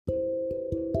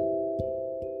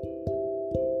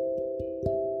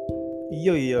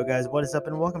Yo, guys, what is up,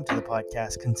 and welcome to the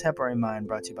podcast Contemporary Mind,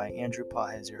 brought to you by Andrew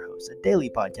Pahez, your host, a daily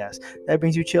podcast that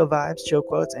brings you chill vibes, chill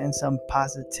quotes, and some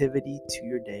positivity to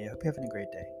your day. I hope you're having a great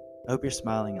day. I hope you're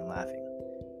smiling and laughing,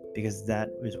 because that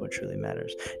is what truly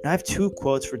matters. Now, I have two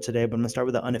quotes for today, but I'm going to start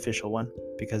with the unofficial one,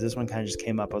 because this one kind of just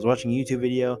came up. I was watching a YouTube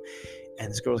video, and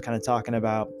this girl was kind of talking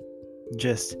about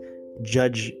just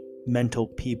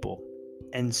judgmental people.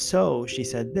 And so she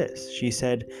said this. She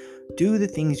said, "Do the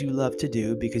things you love to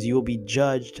do because you will be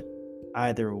judged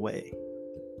either way."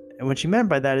 And what she meant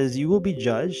by that is you will be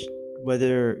judged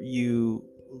whether you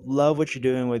love what you're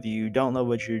doing, whether you don't love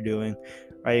what you're doing,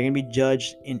 right? You're going to be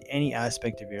judged in any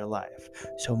aspect of your life.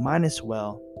 So might as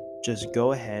well just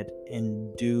go ahead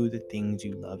and do the things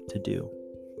you love to do,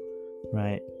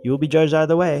 right? You will be judged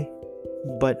either way,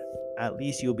 but at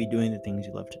least you'll be doing the things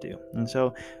you love to do. And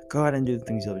so go out and do the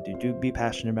things you love to do. Be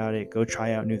passionate about it. Go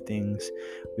try out new things.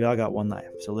 We all got one life,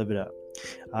 so live it up.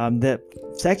 The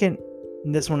second,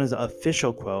 this one is an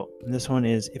official quote. And this one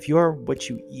is, if you are what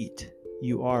you eat,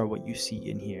 you are what you see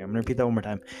and hear. I'm going to repeat that one more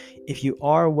time. If you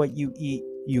are what you eat,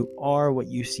 you are what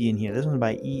you see and hear. This one's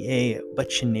by E.A.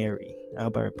 Buccianeri. I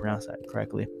hope I pronounced that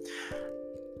correctly.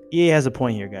 E.A. has a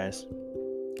point here, guys.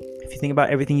 If you think about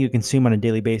everything you consume on a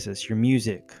daily basis, your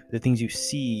music, the things you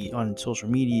see on social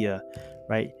media,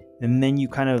 right? And then you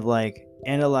kind of like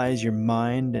analyze your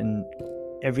mind and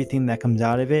everything that comes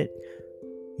out of it.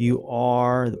 You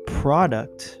are the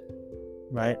product,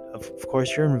 right? Of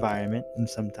course, your environment and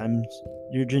sometimes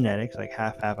your genetics, like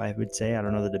half, I would say. I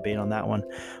don't know the debate on that one.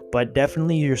 But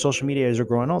definitely your social media is a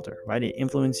growing older, right? It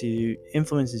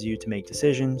influences you to make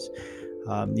decisions.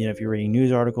 If you're reading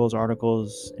news articles,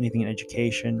 anything in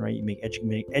education, right? You make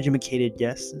educated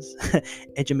guesses,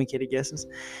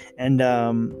 and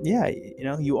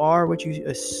you are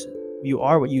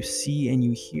what you see and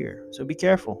you hear. So be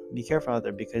careful out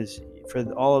there, because for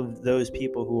all of those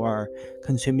people who are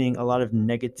consuming a lot of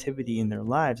negativity in their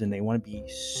lives and they want to be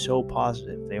so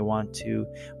positive, they want to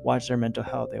watch their mental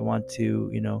health, they want to,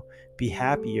 be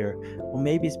happier. Well,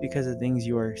 maybe it's because the things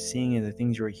you are seeing and the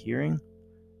things you are hearing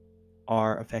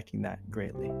are affecting that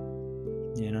greatly,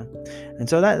 and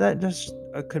so that just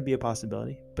could be a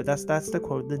possibility. But that's the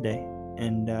quote of the day.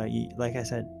 And like I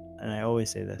said, and I always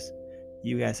say this,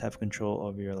 you guys have control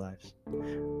over your lives,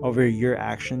 over your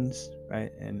actions,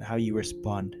 right? And how you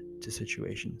respond to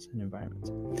situations and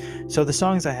environments. So the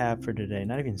songs I have for today,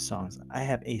 not even songs, I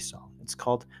have a song. It's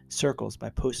called Circles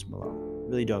by Post Malone.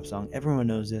 Really dope song. Everyone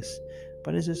knows this,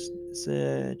 but it's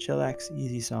a chillax,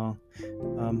 easy song.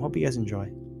 Hope you guys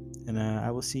enjoy. And I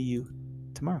will see you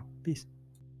tomorrow. Peace.